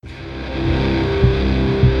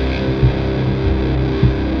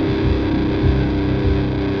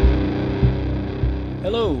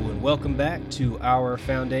welcome back to Our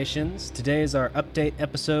Foundations. Today is our update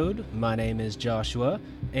episode. My name is Joshua,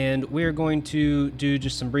 and we're going to do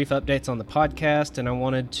just some brief updates on the podcast, and I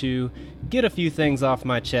wanted to get a few things off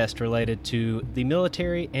my chest related to the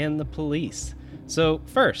military and the police. So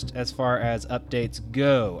first, as far as updates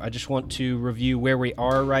go, I just want to review where we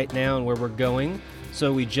are right now and where we're going.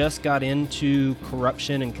 So we just got into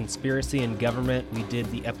corruption and conspiracy in government. We did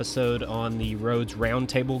the episode on the Rhodes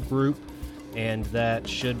Roundtable group, and that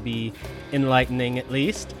should be enlightening at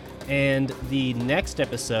least. And the next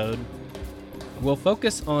episode will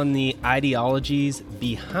focus on the ideologies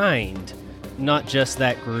behind not just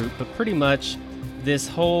that group, but pretty much this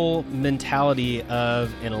whole mentality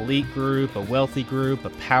of an elite group, a wealthy group, a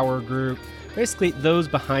power group, basically those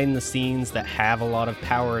behind the scenes that have a lot of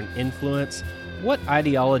power and influence. What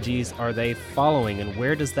ideologies are they following, and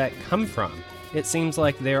where does that come from? It seems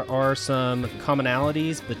like there are some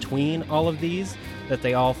commonalities between all of these, that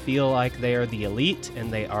they all feel like they are the elite and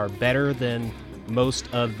they are better than most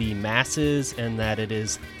of the masses, and that it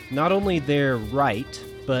is not only their right,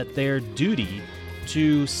 but their duty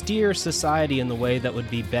to steer society in the way that would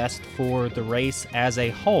be best for the race as a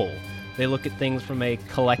whole. They look at things from a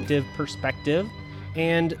collective perspective,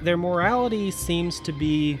 and their morality seems to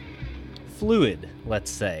be fluid, let's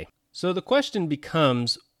say. So the question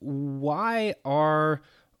becomes, why are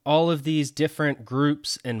all of these different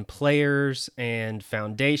groups and players and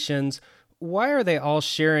foundations, why are they all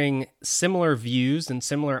sharing similar views and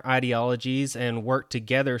similar ideologies and work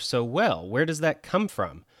together so well? Where does that come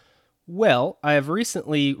from? Well, I have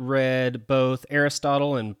recently read both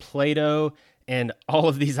Aristotle and Plato, and all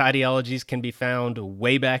of these ideologies can be found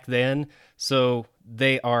way back then, so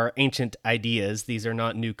they are ancient ideas. These are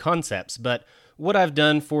not new concepts, but what I've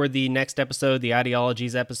done for the next episode, the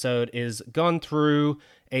ideologies episode, is gone through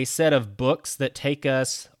a set of books that take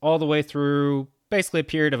us all the way through basically a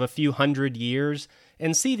period of a few hundred years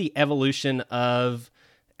and see the evolution of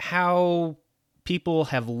how people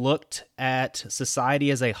have looked at society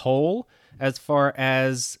as a whole, as far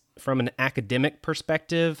as from an academic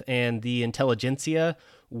perspective and the intelligentsia,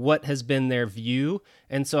 what has been their view.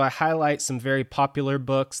 And so I highlight some very popular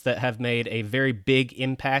books that have made a very big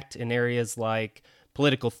impact in areas like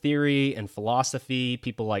political theory and philosophy,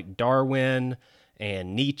 people like Darwin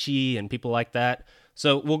and Nietzsche and people like that.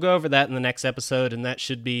 So we'll go over that in the next episode, and that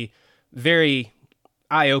should be very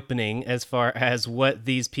eye-opening as far as what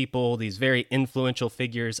these people, these very influential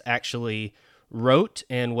figures, actually wrote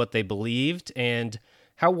and what they believed, and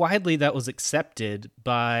how widely that was accepted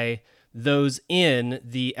by those in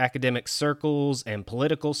the academic circles and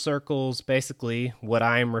political circles, basically what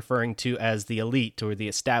I'm referring to as the elite or the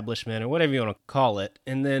establishment or whatever you want to call it.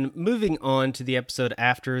 And then moving on to the episode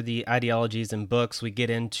after the ideologies and books, we get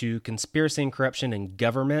into conspiracy and corruption in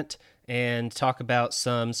government and talk about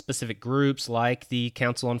some specific groups like the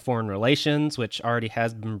Council on Foreign Relations, which already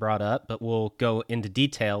has been brought up, but we'll go into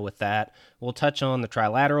detail with that. We'll touch on the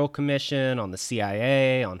Trilateral Commission, on the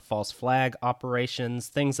CIA, on false flag operations,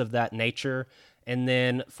 things of that nature. And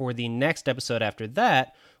then for the next episode after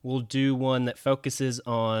that, we'll do one that focuses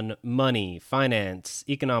on money, finance,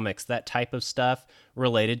 economics, that type of stuff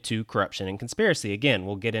related to corruption and conspiracy. Again,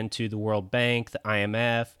 we'll get into the World Bank, the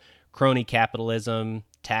IMF, crony capitalism,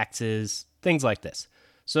 taxes, things like this.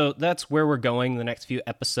 So that's where we're going the next few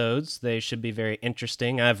episodes. They should be very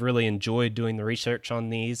interesting. I've really enjoyed doing the research on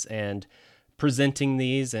these and presenting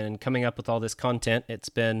these and coming up with all this content. It's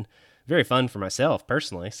been very fun for myself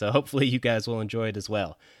personally, so hopefully you guys will enjoy it as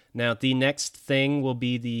well. Now, the next thing will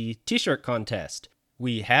be the t-shirt contest.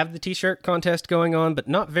 We have the t-shirt contest going on, but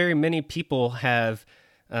not very many people have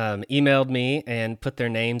emailed me and put their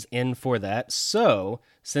names in for that. So,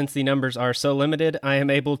 since the numbers are so limited, I am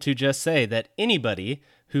able to just say that anybody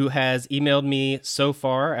who has emailed me so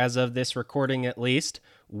far, as of this recording at least,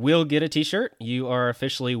 will get a t-shirt. You are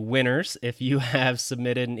officially winners. If you have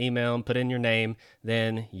submitted an email and put in your name,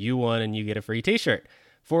 then you won and you get a free t-shirt.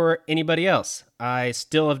 For anybody else, I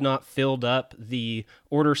still have not filled up the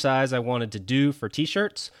order size I wanted to do for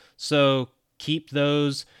t-shirts, so keep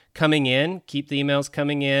those coming in, keep the emails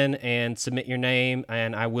coming in, and submit your name,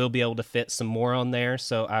 and I will be able to fit some more on there,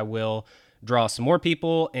 so I will draw some more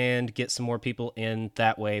people and get some more people in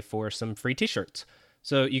that way for some free t-shirts.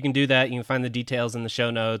 So you can do that. You can find the details in the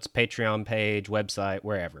show notes, Patreon page, website,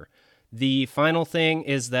 wherever. The final thing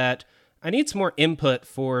is that I need some more input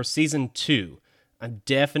for Season 2. I'm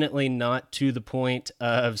definitely not to the point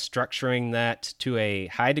of structuring that to a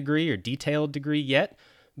high degree or detailed degree yet,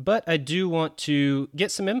 but I do want to get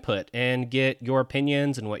some input and get your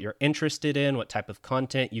opinions and what you're interested in, what type of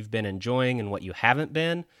content you've been enjoying and what you haven't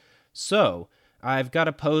been. So I've got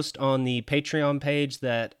a post on the Patreon page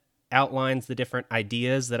that outlines the different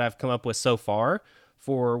ideas that I've come up with so far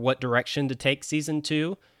for what direction to take season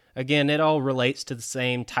 2. Again, it all relates to the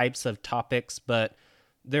same types of topics, but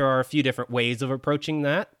there are a few different ways of approaching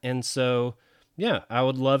that. And so, yeah, I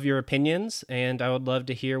would love your opinions, and I would love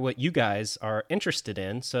to hear what you guys are interested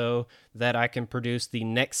in so that I can produce the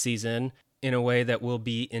next season in a way that will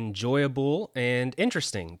be enjoyable and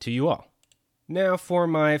interesting to you all. Now, for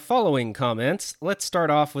my following comments, let's start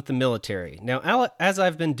off with the military. Now, as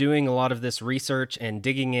I've been doing a lot of this research and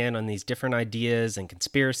digging in on these different ideas and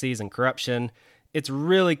conspiracies and corruption, it's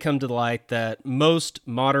really come to light that most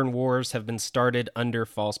modern wars have been started under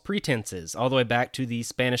false pretenses, all the way back to the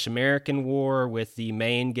Spanish-American War with the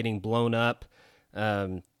Maine getting blown up,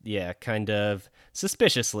 kind of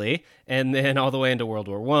suspiciously, and then all the way into World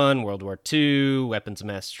War I, World War II, weapons of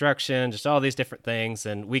mass destruction, just all these different things,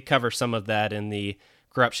 and we cover some of that in the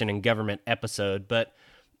corruption in government episode, but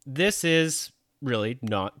this is really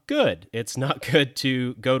not good. It's not good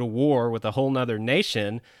to go to war with a whole nother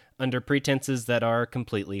nation under pretenses that are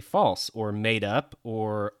completely false or made up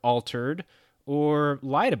or altered or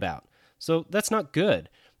lied about. So that's not good.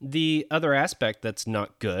 The other aspect that's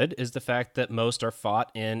not good is the fact that most are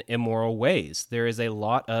fought in immoral ways. There is a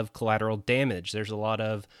lot of collateral damage. There's a lot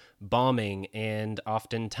of bombing, and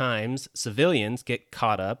oftentimes civilians get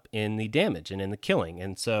caught up in the damage and in the killing.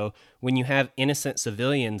 And so when you have innocent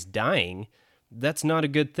civilians dying, that's not a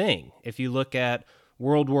good thing. If you look at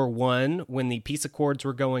World War I, when the peace accords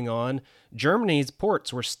were going on, Germany's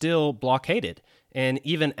ports were still blockaded. And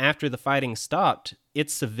even after the fighting stopped,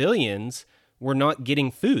 its civilians were not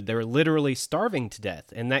getting food. They were literally starving to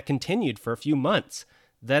death. And that continued for a few months.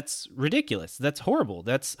 That's ridiculous. That's horrible.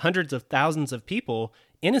 That's hundreds of thousands of people,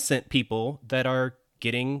 innocent people, that are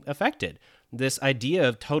getting affected. This idea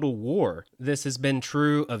of total war. This has been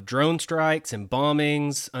true of drone strikes and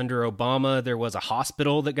bombings. Under Obama, there was a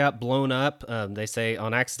hospital that got blown up. They say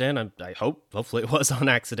on accident. Hopefully it was on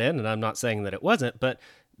accident, and I'm not saying that it wasn't, but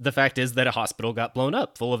the fact is that a hospital got blown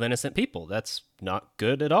up full of innocent people. That's not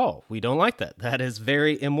good at all. We don't like that. That is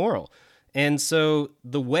very immoral. And so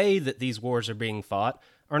the way that these wars are being fought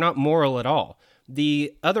are not moral at all.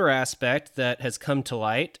 The other aspect that has come to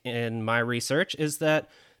light in my research is that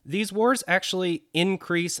these wars actually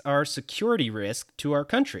increase our security risk to our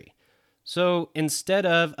country. So instead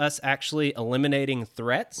of us actually eliminating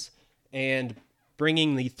threats and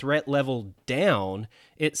bringing the threat level down,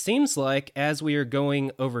 it seems like as we are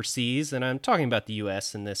going overseas, and I'm talking about the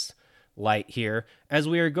U.S. in this light here, as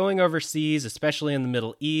we are going overseas, especially in the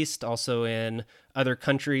Middle East, also in other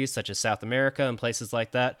countries such as South America and places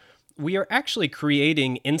like that, we are actually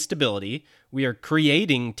creating instability. We are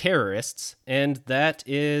creating terrorists, and that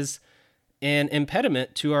is an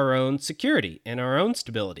impediment to our own security and our own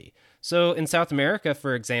stability. So in South America,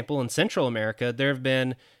 for example, in Central America, there have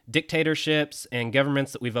been dictatorships and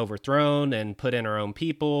governments that we've overthrown and put in our own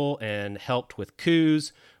people and helped with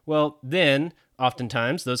coups. Well, then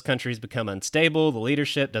oftentimes those countries become unstable. The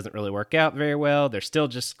leadership doesn't really work out very well. They're still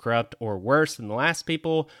just corrupt or worse than the last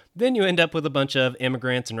people. Then you end up with a bunch of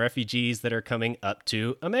immigrants and refugees that are coming up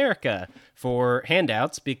to America for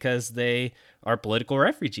handouts because they are political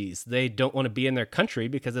refugees. They don't want to be in their country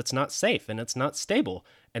because it's not safe and it's not stable.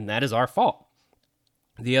 And that is our fault.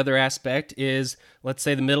 The other aspect is, let's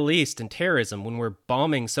say, the Middle East and terrorism. When we're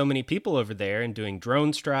bombing so many people over there and doing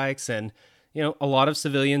drone strikes, and a lot of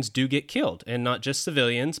civilians do get killed, and not just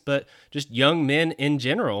civilians, but just young men in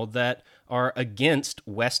general that are against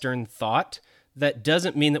Western thought. That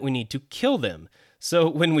doesn't mean that we need to kill them. So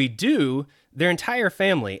when we do, their entire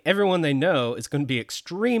family, everyone they know, is going to be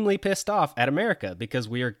extremely pissed off at America because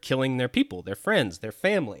we are killing their people, their friends, their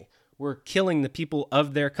family. We're killing the people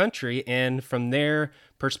of their country, and from their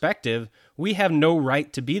perspective, we have no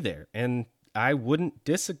right to be there. And I wouldn't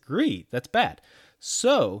disagree. That's bad.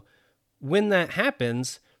 So when that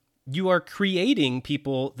happens, you are creating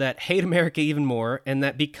people that hate America even more and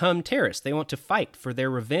that become terrorists. They want to fight for their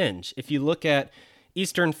revenge. If you look at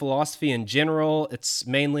Eastern philosophy in general, it's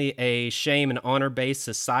mainly a shame and honor-based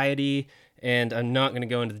society, and I'm not going to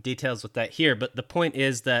go into the details with that here, but the point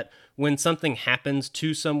is that when something happens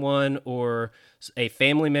to someone or a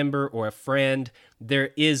family member or a friend,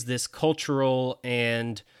 there is this cultural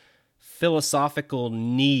and philosophical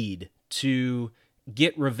need to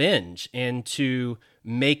get revenge and to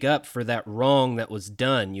make up for that wrong that was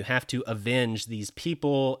done. You have to avenge these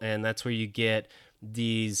people, and that's where you get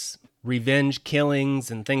these revenge killings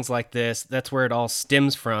and things like this. That's where it all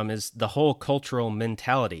stems from, is the whole cultural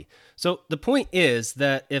mentality. So the point is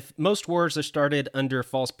that if most wars are started under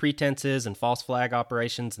false pretenses and false flag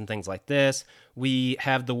operations and things like this, we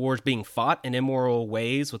have the wars being fought in immoral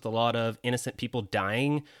ways with a lot of innocent people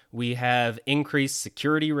dying. We have increased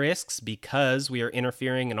security risks because we are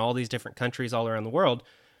interfering in all these different countries all around the world.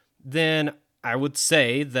 Then I would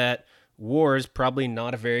say that war is probably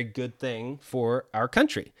not a very good thing for our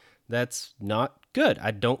country. That's not good.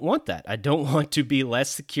 I don't want that. I don't want to be less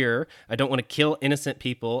secure. I don't want to kill innocent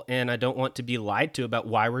people, and I don't want to be lied to about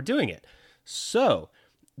why we're doing it. So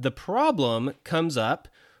the problem comes up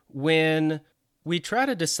when we try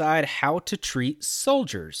to decide how to treat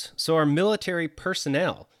soldiers, so our military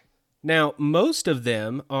personnel. Now, most of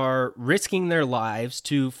them are risking their lives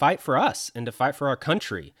to fight for us and to fight for our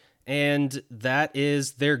country. And that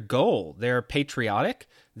is their goal. They're patriotic.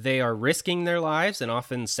 They are risking their lives and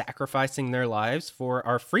often sacrificing their lives for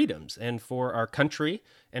our freedoms and for our country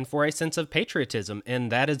and for a sense of patriotism.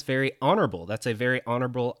 And that is very honorable. That's a very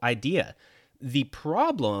honorable idea. The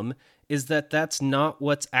problem is that that's not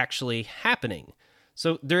what's actually happening.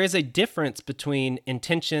 So there is a difference between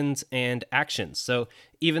intentions and actions. So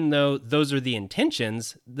even though those are the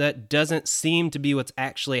intentions, that doesn't seem to be what's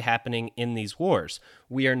actually happening in these wars.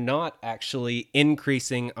 We are not actually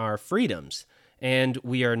increasing our freedoms, and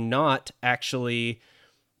we are not actually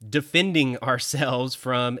defending ourselves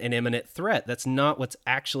from an imminent threat. That's not what's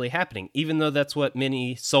actually happening. Even though that's what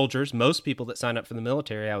many soldiers, most people that sign up for the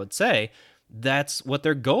military, I would say, that's what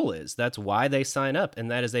their goal is. That's why they sign up, and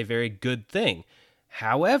that is a very good thing.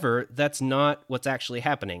 However, that's not what's actually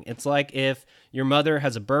happening. It's like if your mother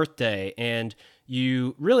has a birthday and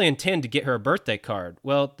you really intend to get her a birthday card.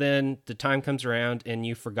 Well, then the time comes around and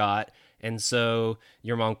you forgot. And so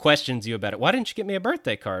your mom questions you about it. Why didn't you get me a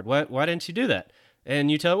birthday card? Why didn't you do that? And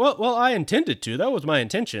you tell, well, I intended to. That was my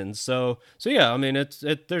intention. So yeah, I mean,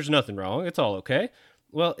 there's nothing wrong. It's all okay.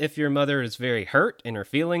 Well, if your mother is very hurt and her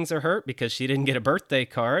feelings are hurt because she didn't get a birthday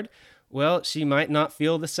card, well, she might not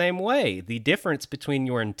feel the same way. The difference between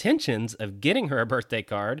your intentions of getting her a birthday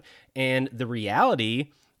card and the reality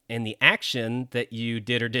and the action that you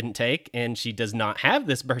did or didn't take, and she does not have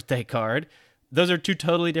this birthday card, those are two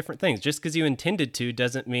totally different things. Just because you intended to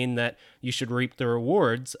doesn't mean that you should reap the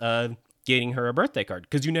rewards of getting her a birthday card,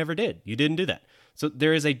 because you never did. You didn't do that. So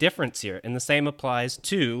there is a difference here, and the same applies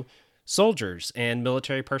to soldiers and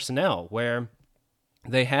military personnel, where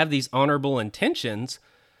they have these honorable intentions,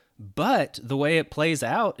 but the way it plays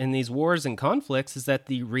out in these wars and conflicts is that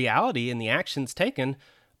the reality and the actions taken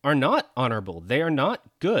are not honorable. They are not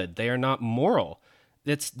good. They are not moral.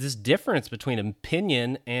 It's this difference between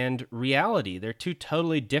opinion and reality. They're two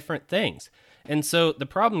totally different things. And so the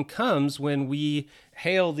problem comes when we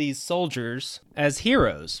hail these soldiers as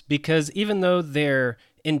heroes, because even though their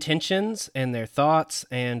intentions and their thoughts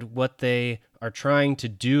and what they are trying to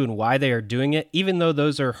do and why they are doing it, even though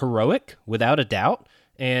those are heroic without a doubt,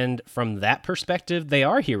 and from that perspective, they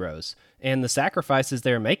are heroes, and the sacrifices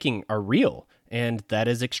they're making are real, and that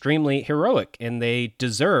is extremely heroic, and they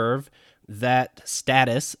deserve that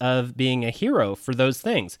status of being a hero for those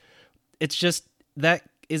things. It's just that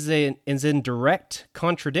is in direct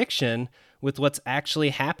contradiction with what's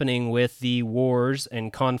actually happening with the wars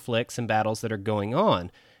and conflicts and battles that are going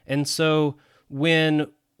on. And so when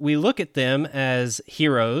we look at them as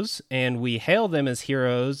heroes and we hail them as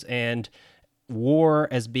heroes and war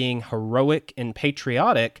as being heroic and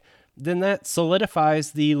patriotic, then that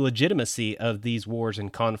solidifies the legitimacy of these wars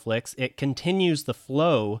and conflicts. It continues the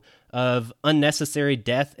flow of unnecessary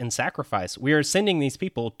death and sacrifice. We are sending these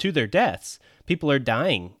people to their deaths. People are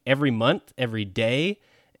dying every month, every day,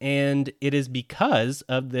 and it is because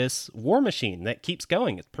of this war machine that keeps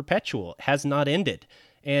going. It's perpetual. It has not ended,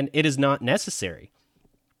 and it is not necessary.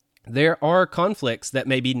 There are conflicts that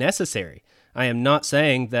may be necessary. I am not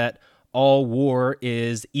saying that all war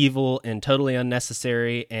is evil and totally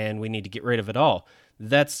unnecessary and we need to get rid of it all.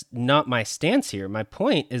 That's not my stance here. My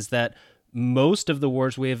point is that most of the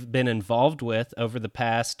wars we have been involved with over the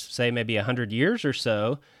past, say, maybe 100 years or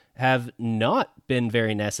so, have not been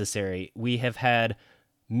very necessary. We have had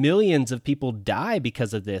millions of people die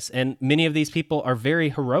because of this, and many of these people are very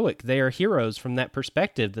heroic. They are heroes from that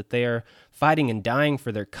perspective, that they are fighting and dying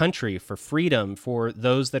for their country, for freedom, for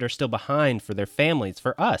those that are still behind, for their families,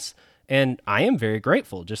 for us. And I am very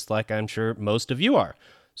grateful, just like I'm sure most of you are.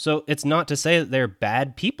 So it's not to say that they're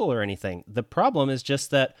bad people or anything. The problem is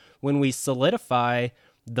just that when we solidify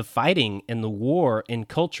the fighting and the war in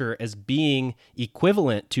culture as being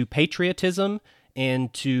equivalent to patriotism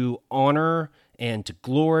and to honor and to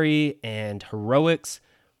glory and heroics,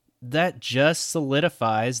 that just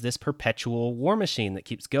solidifies this perpetual war machine that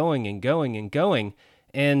keeps going and going and going.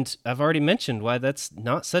 And I've already mentioned why that's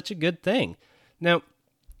not such a good thing. Now,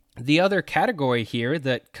 the other category here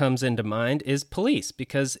that comes into mind is police,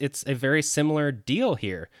 because it's a very similar deal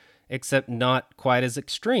here, except not quite as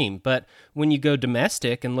extreme. But when you go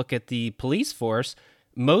domestic and look at the police force,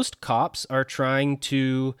 most cops are trying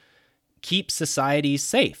to keep society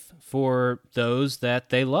safe for those that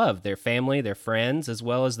they love, their family, their friends, as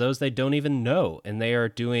well as those they don't even know. And they are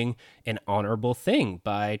doing an honorable thing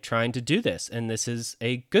by trying to do this. And this is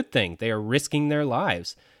a good thing. They are risking their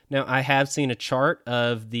lives. Now, I have seen a chart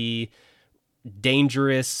of the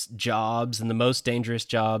dangerous jobs and the most dangerous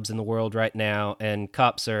jobs in the world right now, and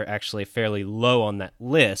cops are actually fairly low on that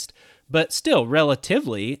list. But still,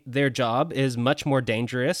 relatively, their job is much more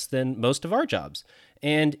dangerous than most of our jobs.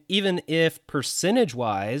 And even if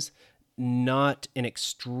percentage-wise, not an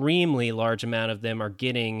extremely large amount of them are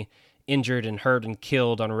getting injured and hurt and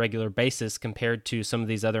killed on a regular basis compared to some of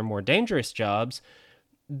these other more dangerous jobs,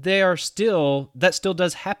 that still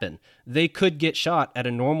does happen. They could get shot at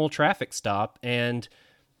a normal traffic stop and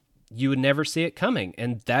you would never see it coming.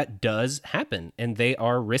 And that does happen. And they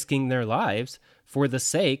are risking their lives for the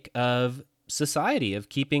sake of society, of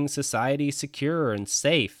keeping society secure and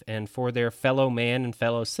safe, and for their fellow man and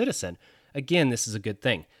fellow citizen. Again, this is a good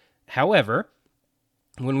thing. However,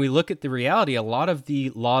 when we look at the reality, a lot of the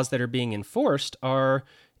laws that are being enforced are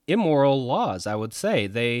immoral laws, I would say.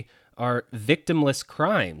 They are victimless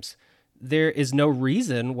crimes. There is no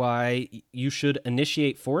reason why you should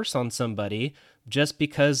initiate force on somebody just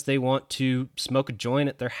because they want to smoke a joint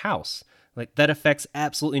at their house. Like, that affects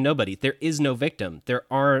absolutely nobody. There is no victim. There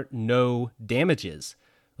are no damages.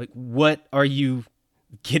 Like, what are you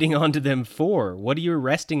getting onto them for? What are you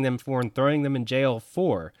arresting them for and throwing them in jail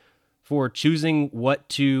for? For choosing what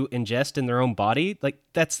to ingest in their own body? Like,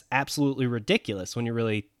 that's absolutely ridiculous when you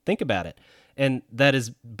really think about it. And that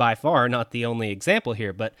is by far not the only example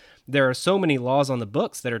here, but there are so many laws on the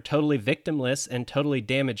books that are totally victimless and totally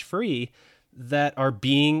damage-free that are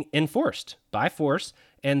being enforced by force,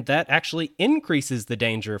 and that actually increases the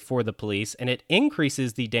danger for the police, and it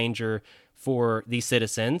increases the danger for the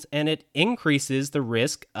citizens, and it increases the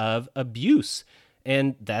risk of abuse.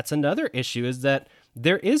 And that's another issue, is that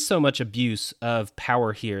there is so much abuse of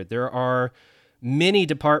power here. There are many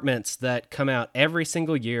departments that come out every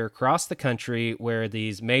single year across the country where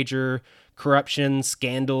these major corruption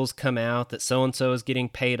scandals come out, that so-and-so is getting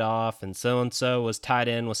paid off and so-and-so was tied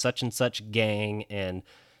in with such and such gang, and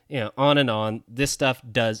on and on. This stuff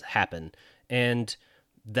does happen, and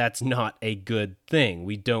that's not a good thing.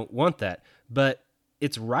 We don't want that, but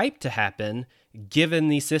it's ripe to happen given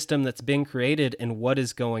the system that's been created and what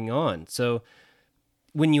is going on. So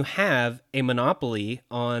when you have a monopoly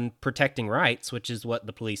on protecting rights, which is what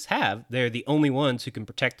the police have, they're the only ones who can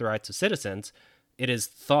protect the rights of citizens. It is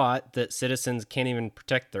thought that citizens can't even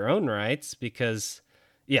protect their own rights because,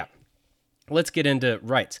 let's get into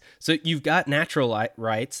rights. So you've got natural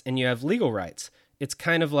rights and you have legal rights. It's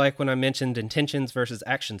kind of like when I mentioned intentions versus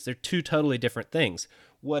actions. They're two totally different things.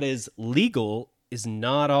 What is legal is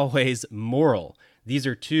not always moral. These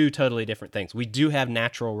are two totally different things. We do have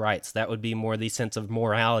natural rights. That would be more the sense of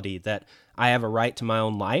morality, that I have a right to my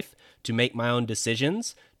own life, to make my own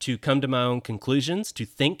decisions, to come to my own conclusions, to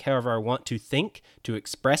think however I want to think, to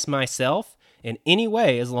express myself in any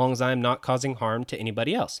way as long as I'm not causing harm to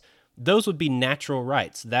anybody else. Those would be natural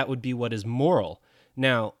rights. That would be what is moral.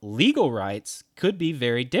 Now, legal rights could be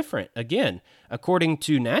very different. Again, according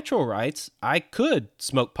to natural rights, I could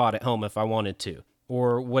smoke pot at home if I wanted to,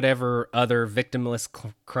 or whatever other victimless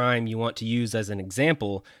crime you want to use as an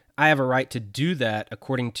example. I have a right to do that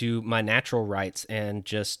according to my natural rights and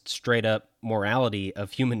just straight up morality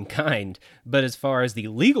of humankind. But as far as the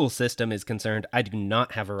legal system is concerned, I do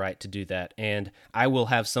not have a right to do that. And I will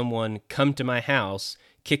have someone come to my house,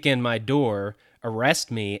 kick in my door, arrest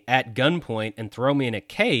me at gunpoint, and throw me in a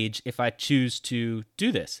cage if I choose to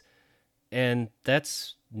do this. And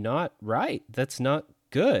that's not right. That's not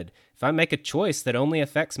good. If I make a choice that only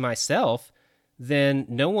affects myself, then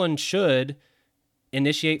no one should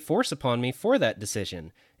initiate force upon me for that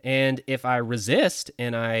decision. And if I resist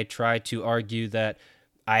and I try to argue that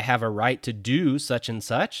I have a right to do such and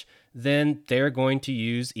such, then they're going to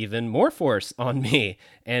use even more force on me.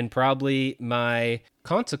 And probably my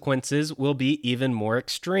consequences will be even more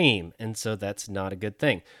extreme. And so that's not a good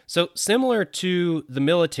thing. So similar to the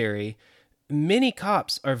military, many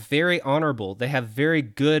cops are very honorable. They have very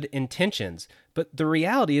good intentions. But the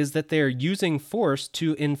reality is that they're using force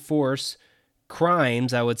to enforce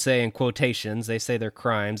crimes, I would say in quotations. They say they're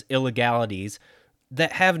crimes, illegalities,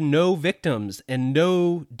 that have no victims and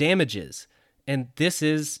no damages. And this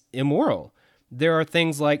is immoral. There are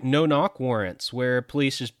things like no-knock warrants where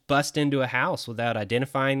police just bust into a house without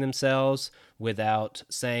identifying themselves, without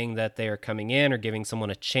saying that they are coming in or giving someone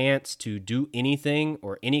a chance to do anything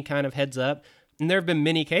or any kind of heads up. And there have been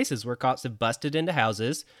many cases where cops have busted into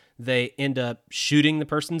houses. They end up shooting the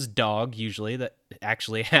person's dog, usually. That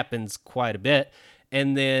actually happens quite a bit.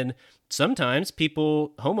 And then sometimes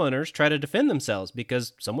homeowners try to defend themselves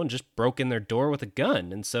because someone just broke in their door with a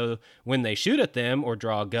gun. And so when they shoot at them or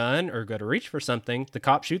draw a gun or go to reach for something, the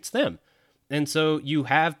cop shoots them. And so you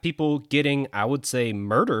have people getting, I would say,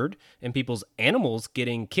 murdered and people's animals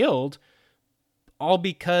getting killed, all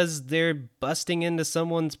because they're busting into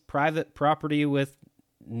someone's private property with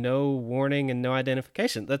no warning and no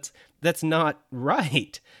identification. That's not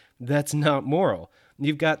right. That's not moral.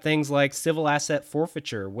 You've got things like civil asset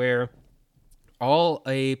forfeiture, where all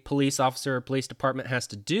a police officer or police department has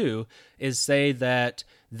to do is say that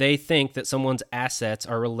they think that someone's assets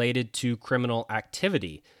are related to criminal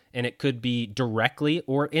activity. And it could be directly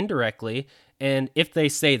or indirectly. And if they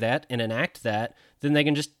say that and enact that, then they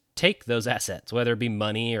can just take those assets, whether it be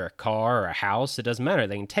money or a car or a house, it doesn't matter.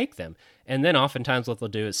 They can take them. And then oftentimes what they'll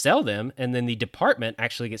do is sell them, and then the department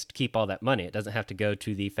actually gets to keep all that money. It doesn't have to go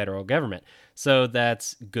to the federal government. So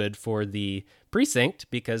that's good for the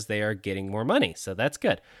precinct because they are getting more money. So that's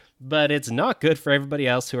good. But it's not good for everybody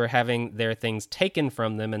else who are having their things taken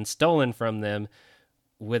from them and stolen from them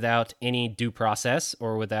without any due process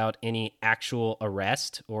or without any actual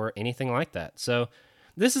arrest or anything like that. So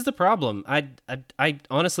this is the problem. I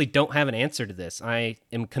honestly don't have an answer to this. I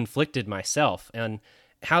am conflicted myself on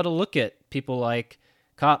how to look at people like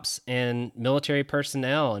cops and military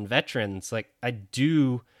personnel and veterans. Like, I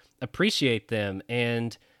do appreciate them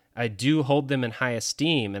and I do hold them in high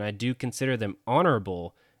esteem and I do consider them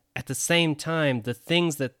honorable. At the same time, the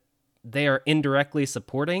things that they are indirectly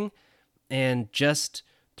supporting and just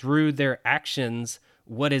through their actions,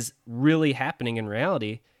 what is really happening in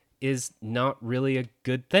reality is not really a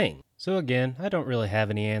good thing. So again, I don't really have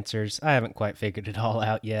any answers. I haven't quite figured it all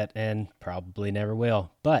out yet and probably never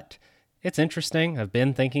will. But it's interesting. I've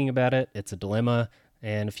been thinking about it. It's a dilemma.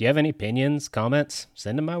 And if you have any opinions, comments,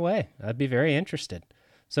 send them my way. I'd be very interested.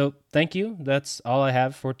 So thank you. That's all I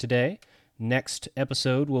have for today. Next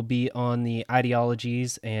episode will be on the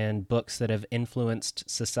ideologies and books that have influenced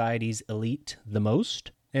society's elite the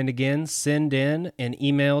most. And again, send in an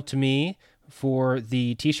email to me for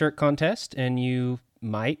the t-shirt contest, and you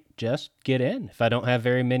might just get in. If I don't have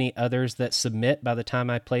very many others that submit by the time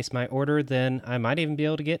I place my order, then I might even be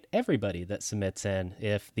able to get everybody that submits in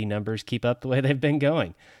if the numbers keep up the way they've been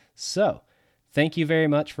going. So, thank you very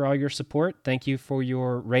much for all your support. Thank you for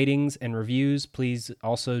your ratings and reviews. Please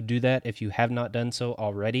also do that if you have not done so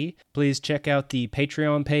already. Please check out the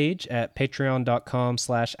Patreon page at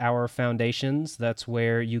patreon.com/ourfoundations. That's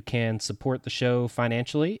where you can support the show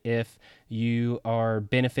financially if you are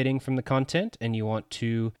benefiting from the content and you want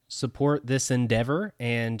to support this endeavor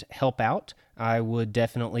and help out. I would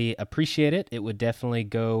definitely appreciate it. It would definitely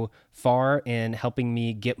go far in helping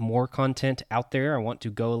me get more content out there. I want to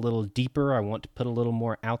go a little deeper. I want to put a little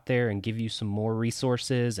more out there and give you some more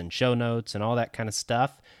resources and show notes and all that kind of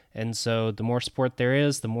stuff. And so the more support there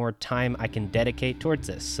is, the more time I can dedicate towards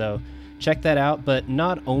this. So check that out, but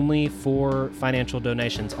not only for financial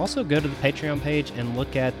donations. Also go to the Patreon page and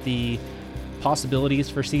look at the possibilities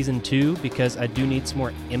for Season 2, because I do need some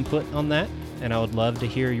more input on that. And I would love to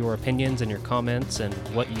hear your opinions and your comments and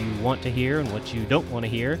what you want to hear and what you don't want to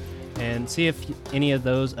hear, and see if any of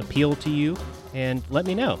those appeal to you, and let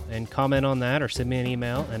me know and comment on that or send me an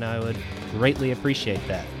email, and I would greatly appreciate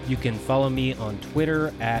that. You can follow me on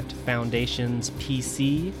Twitter at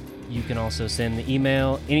FoundationsPC. You can also send the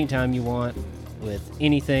email anytime you want with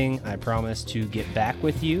anything. I promise to get back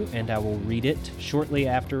with you, and I will read it shortly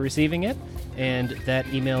after receiving it. And that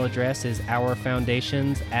email address is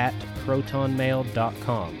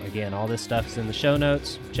ourfoundations@protonmail.com. Again, all this stuff is in the show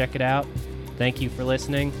notes. Check it out. Thank you for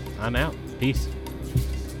listening. I'm out. Peace.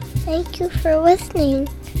 Thank you for listening.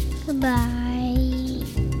 Goodbye.